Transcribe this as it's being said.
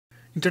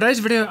In today's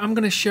video, I'm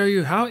going to show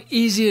you how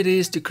easy it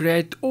is to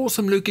create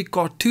awesome looking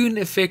cartoon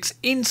effects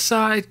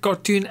inside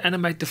Cartoon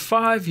Animator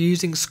 5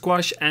 using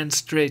squash and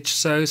stretch,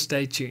 so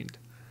stay tuned.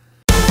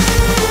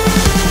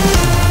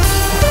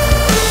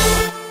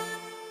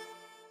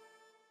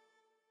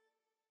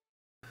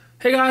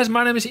 Hey guys,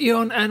 my name is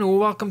Eon and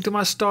welcome to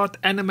my Start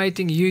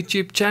Animating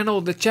YouTube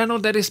channel, the channel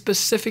that is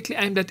specifically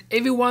aimed at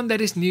everyone that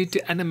is new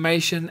to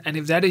animation. And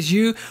if that is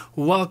you,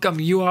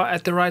 welcome, you are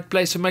at the right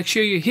place. So make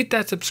sure you hit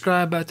that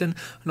subscribe button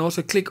and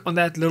also click on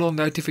that little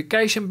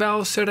notification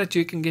bell so that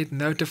you can get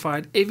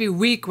notified every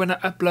week when I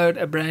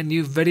upload a brand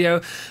new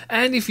video.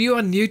 And if you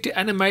are new to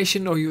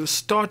animation or you're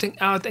starting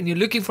out and you're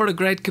looking for a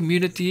great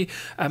community,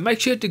 make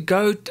sure to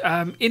go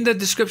in the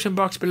description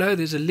box below.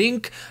 There's a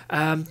link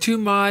to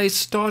my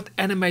Start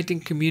Animating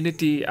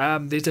community.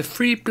 There's a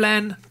free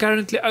plan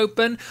currently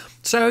open,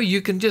 so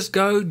you can just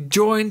go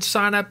join,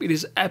 sign up. It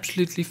is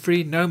absolutely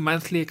free, no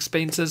monthly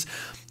expenses.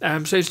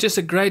 So it's just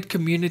a great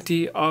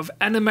community of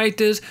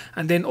animators.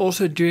 And then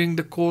also during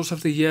the course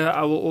of the year,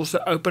 I will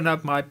also open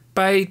up my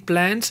paid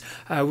plans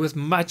with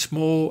much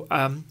more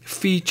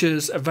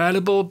features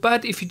available.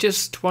 But if you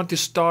just want to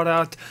start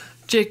out,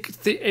 check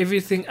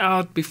everything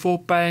out before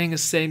paying a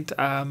cent,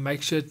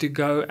 make sure to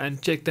go and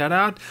check that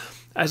out.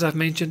 As I've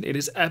mentioned, it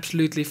is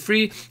absolutely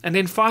free. And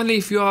then finally,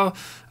 if you are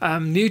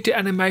new to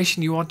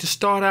animation, you want to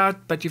start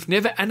out, but you've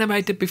never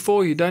animated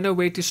before, you don't know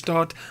where to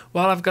start,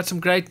 well, I've got some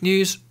great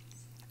news.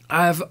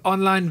 I have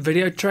online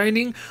video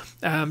training.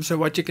 So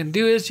what you can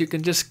do is you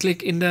can just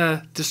click in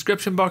the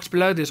description box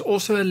below. There's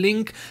also a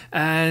link,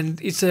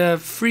 and it's a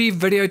free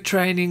video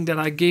training that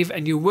I give,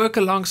 and you work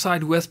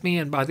alongside with me,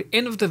 and by the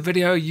end of the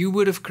video you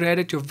would have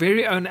created your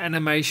very own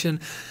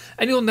animation,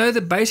 and you'll know the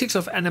basics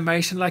of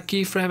animation like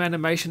keyframe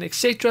animation,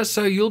 etc.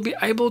 So you'll be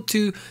able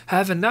to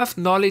have enough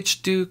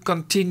knowledge to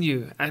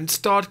continue and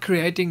start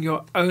creating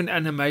your own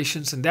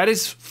animations, and that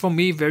is for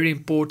me very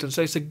important.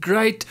 So it's a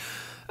great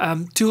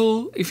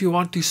tool if you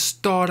want to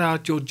start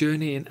out your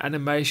journey in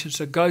animation,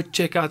 so go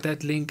check out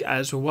that link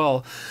as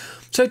well.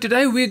 So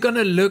today we're going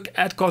to look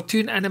at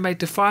Cartoon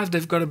Animator 5.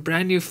 They've got a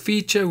brand new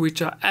feature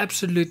which I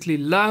absolutely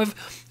love,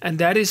 and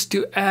that is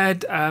to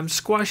add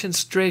squash and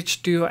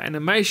stretch to your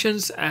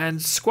animations.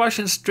 And squash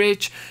and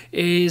stretch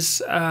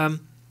is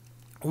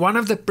one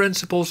of the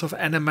principles of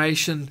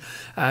animation.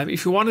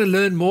 If you want to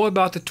learn more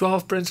about the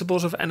 12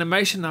 principles of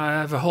animation, I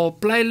have a whole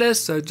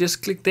playlist, so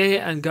just click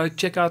there and go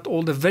check out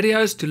all the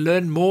videos to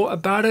learn more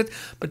about it.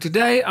 But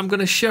today I'm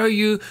going to show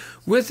you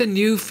with a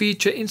new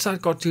feature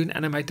inside Cartoon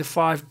Animator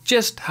 5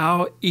 just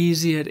how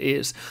easy it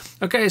is.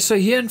 Okay, so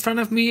here in front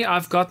of me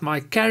I've got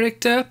my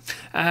character,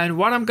 and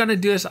what I'm going to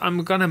do is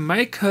I'm going to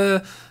make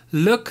her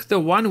look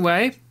the one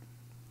way.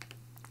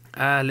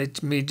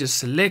 Let me just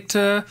select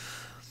her.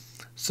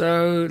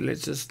 So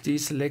let's just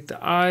deselect the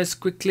eyes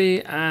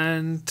quickly,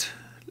 and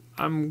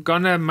I'm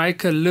gonna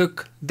make her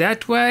look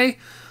that way,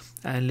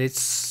 and let's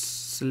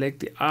select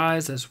the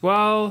eyes as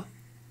well,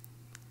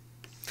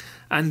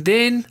 and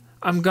then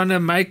I'm gonna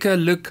make her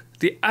look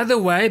the other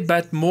way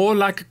but more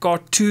like a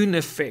cartoon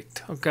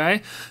effect.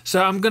 Okay,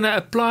 so I'm gonna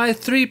apply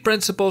 3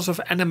 principles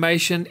of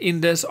animation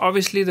in this.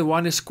 Obviously the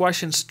one is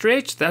squash and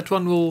stretch, that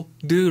one will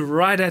do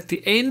right at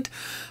the end.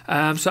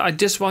 So I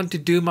just want to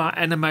do my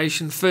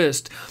animation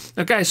first.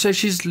 Okay, so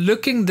she's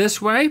looking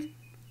this way,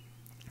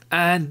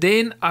 and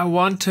then I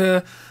want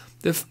her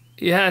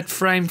at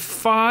frame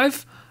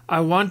 5 I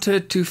want her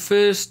to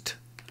first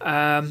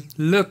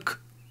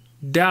look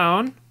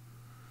down.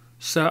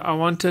 So I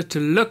want her to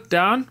look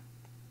down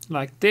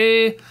like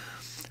there,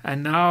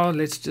 and now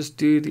let's just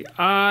do the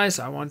eyes.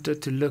 I want her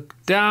to look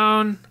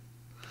down,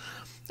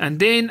 and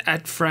then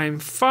at frame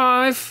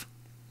 5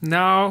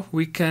 now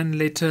we can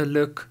let her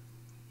look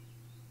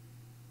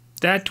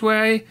that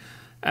way,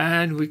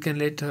 and we can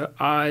let her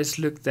eyes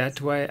look that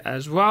way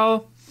as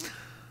well.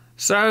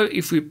 So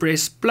if we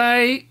press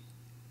play,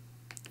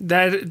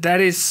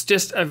 that is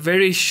just a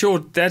very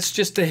short, that's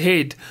just the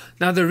head.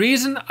 Now the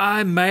reason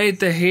I made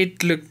the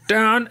head look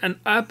down and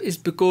up is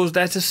because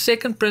that's a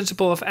second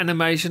principle of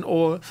animation,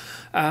 or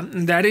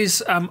that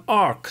is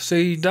arc. So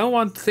you don't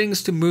want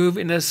things to move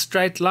in a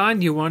straight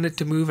line, you want it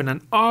to move in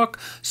an arc.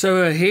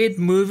 So her head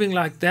moving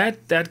like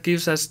that, that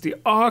gives us the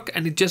arc,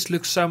 and it just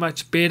looks so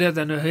much better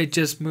than her head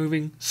just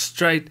moving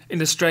straight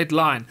in a straight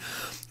line.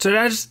 So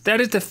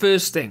that is the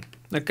first thing.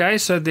 Okay,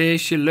 so there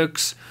she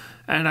looks,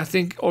 and I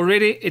think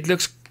already it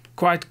looks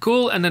quite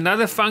cool. And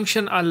another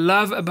function I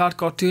love about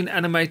Cartoon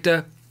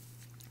Animator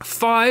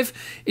 5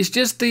 is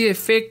just the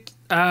effect,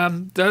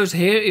 those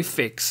hair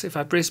effects. If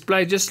I press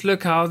play, just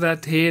look how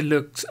that hair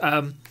looks,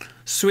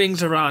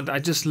 swings around. I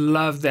just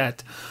love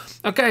that.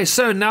 Okay,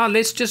 so now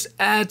let's just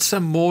add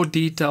some more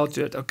detail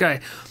to it.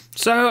 Okay,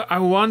 so I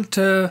want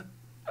to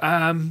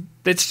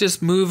let's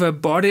just move her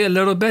body a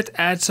little bit,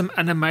 add some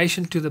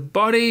animation to the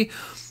body.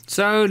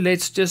 So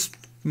let's just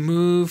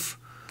move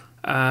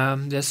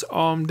this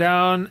arm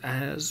down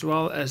as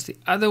well as the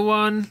other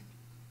one,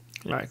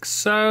 like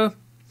so.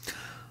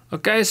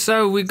 Okay,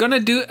 so we're gonna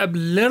do a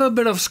little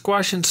bit of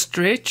squash and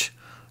stretch,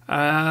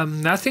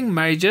 nothing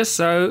major.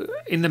 So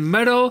in the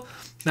middle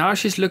now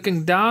she's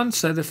looking down,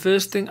 so the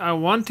first thing I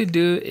want to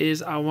do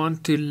is I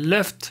want to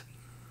lift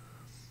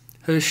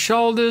her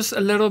shoulders a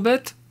little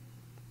bit,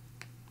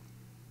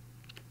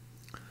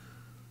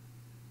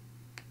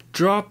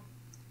 drop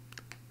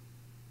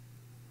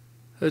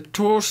her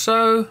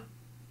torso,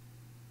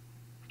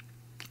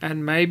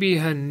 and maybe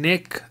her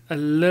neck a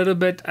little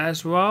bit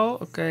as well.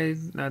 Okay,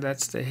 now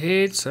that's the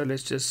head, so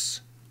let's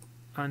just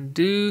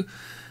undo.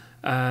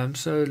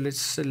 So let's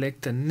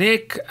select the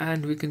neck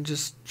and we can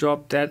just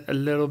drop that a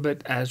little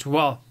bit as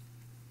well.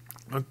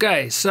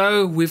 Okay,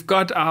 so we've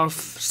got our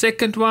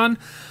second one,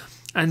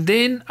 and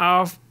then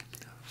our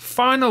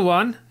final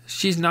one,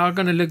 she's now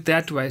going to look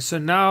that way. So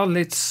now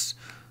let's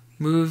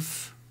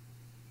move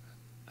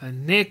her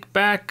neck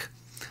back.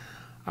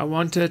 I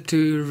want her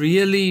to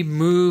really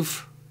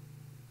move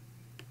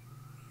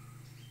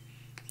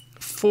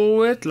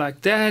forward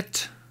like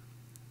that.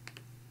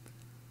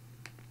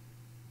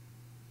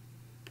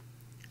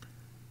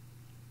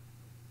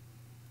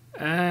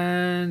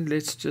 And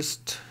let's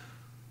just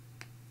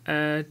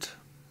add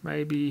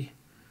maybe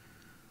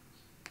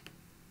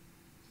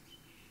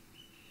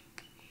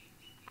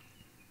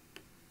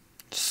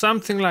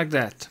something like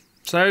that.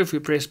 So if we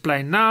press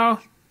play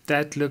now,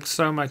 that looks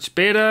so much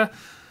better.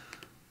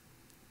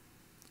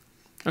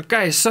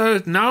 Okay,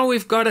 so now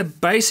we've got a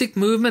basic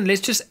movement.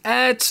 Let's just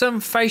add some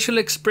facial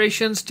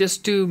expressions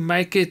just to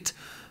make it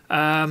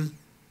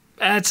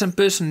add some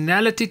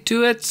personality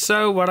to it.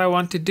 So what I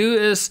want to do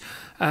is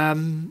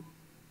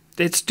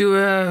let's do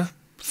a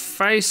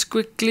face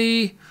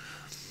quickly.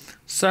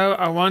 So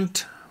I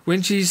want,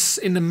 when she's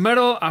in the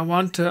middle, I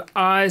want her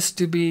eyes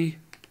to be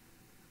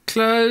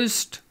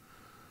closed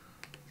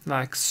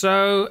like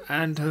so,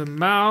 and her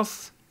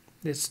mouth,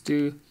 let's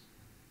do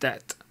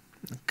that.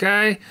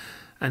 Okay,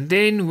 and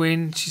then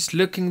when she's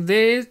looking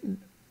there,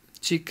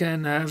 she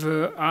can have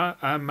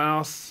her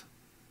mouth,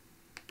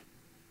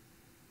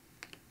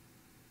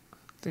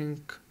 I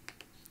think,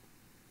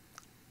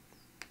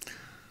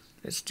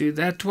 let's do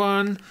that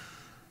one.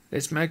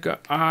 Let's make her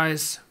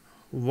eyes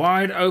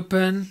wide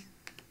open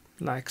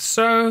like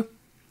so.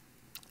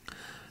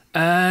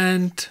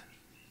 And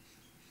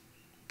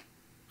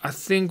I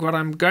think what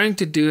I'm going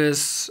to do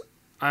is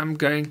I'm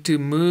going to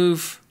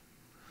move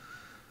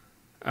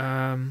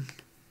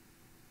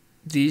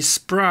these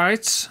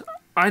sprites.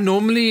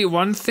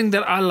 One thing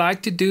that I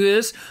like to do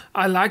is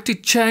I like to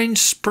change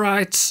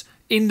sprites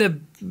in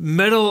the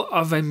middle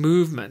of a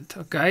movement.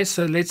 Okay,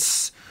 so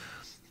let's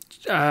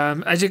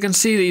as you can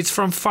see, it's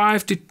from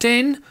 5 to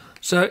 10.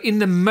 So in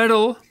the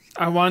middle,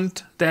 I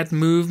want that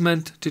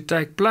movement to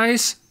take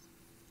place.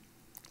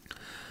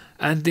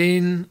 And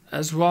then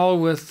as well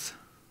with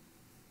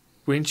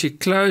when she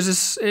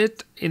closes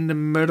it in the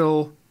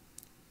middle,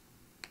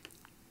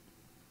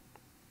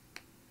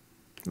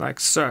 like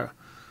so.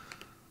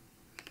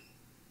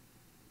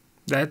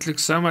 That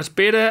looks so much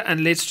better.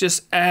 And let's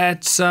just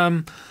add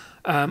some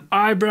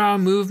eyebrow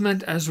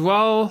movement as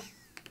well.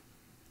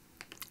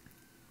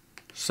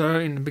 So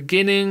in the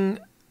beginning,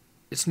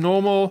 it's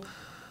normal.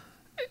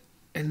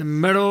 In the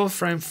middle,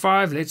 frame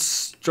 5,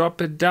 let's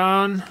drop it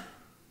down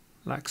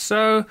like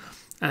so.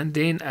 And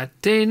then at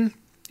 10,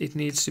 it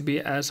needs to be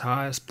as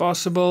high as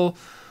possible.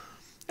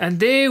 And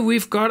there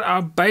we've got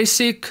our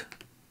basic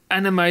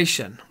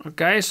animation.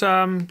 Okay,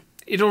 so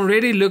it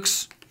already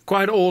looks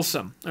quite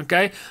awesome.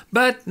 Okay,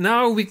 but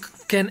now we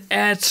can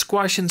add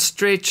squash and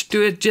stretch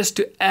to it just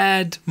to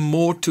add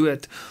more to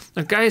it.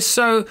 Okay,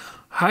 so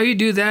how you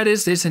do that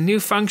is there's a new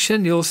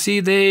function. You'll see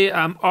there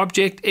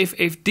object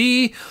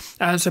FFD.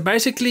 So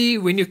basically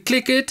when you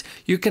click it,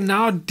 you can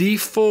now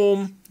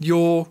deform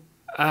your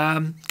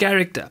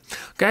character.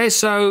 Okay,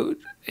 so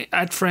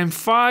at frame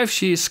 5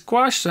 she is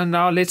squashed, so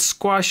now let's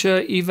squash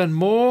her even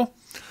more.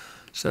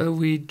 So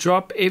we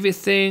drop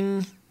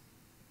everything.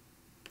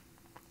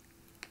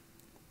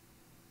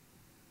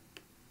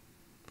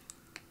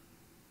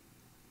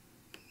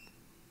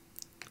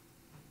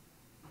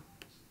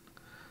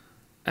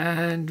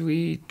 And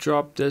we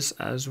drop this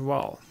as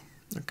well.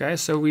 Okay,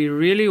 so we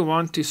really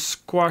want to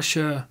squash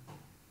her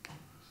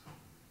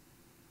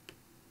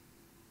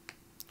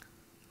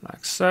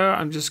like so.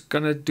 I'm just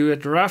gonna do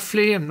it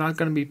roughly. I'm not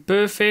gonna be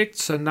perfect.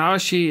 So now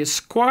she is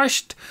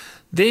squashed.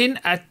 Then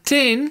at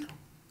 10,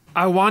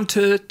 I want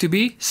her to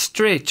be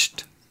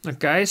stretched.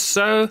 Okay,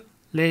 so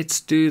let's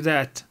do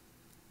that.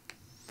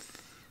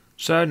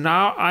 So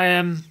now I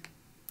am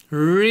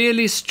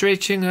really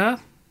stretching her,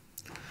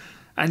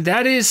 and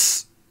that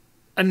is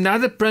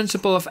another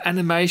principle of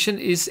animation,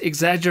 is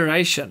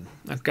exaggeration.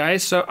 Okay,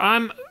 so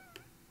I'm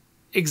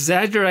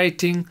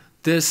exaggerating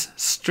this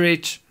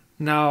stretch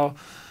now,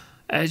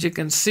 as you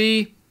can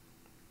see,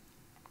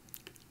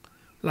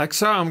 like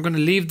so. I'm going to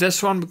leave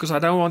this one because I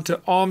don't want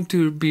the arm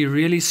to be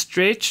really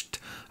stretched.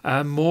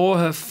 More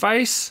her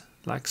face,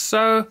 like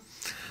so.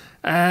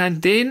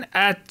 And then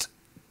at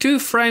 2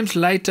 frames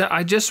later,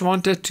 I just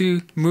wanted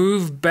to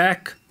move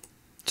back.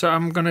 So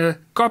I'm going to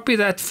copy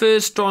that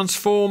first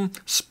transform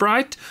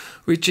sprite,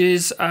 which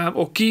is,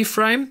 or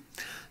keyframe,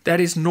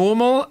 that is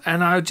normal.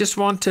 And I just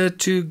wanted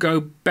to go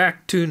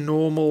back to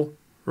normal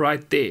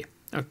right there.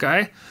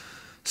 Okay,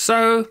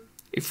 so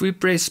if we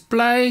press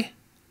play,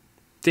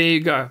 there you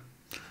go.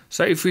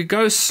 So if we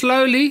go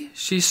slowly,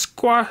 she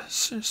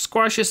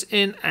squashes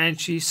in and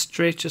she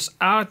stretches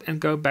out and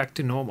go back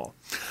to normal.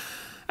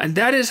 And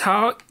that is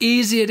how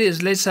easy it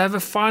is. Let's have a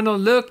final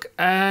look,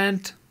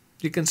 and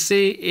you can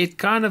see it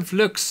kind of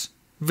looks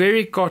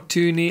very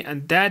cartoony,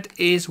 and that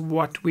is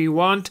what we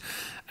want.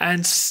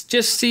 And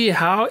just see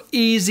how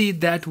easy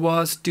that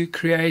was to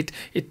create.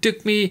 It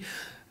took me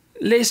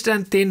less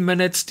than 10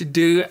 minutes to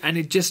do, and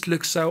it just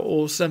looks so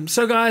awesome.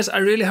 So guys, I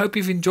really hope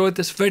you've enjoyed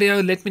this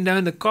video. Let me know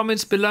in the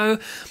comments below,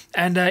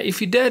 and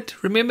if you did,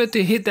 remember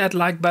to hit that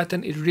like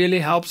button. It really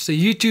helps the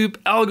YouTube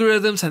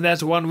algorithms, and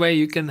that's one way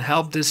you can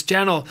help this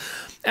channel.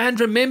 And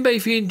remember,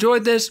 if you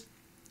enjoyed this,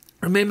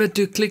 remember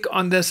to click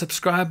on the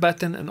subscribe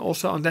button and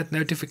also on that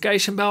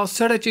notification bell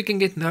so that you can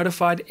get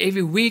notified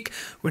every week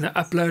when I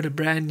upload a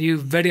brand new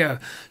video.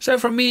 So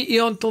from me,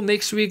 Eon, till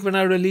next week when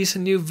I release a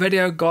new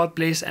video, God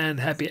bless and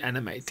happy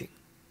animating.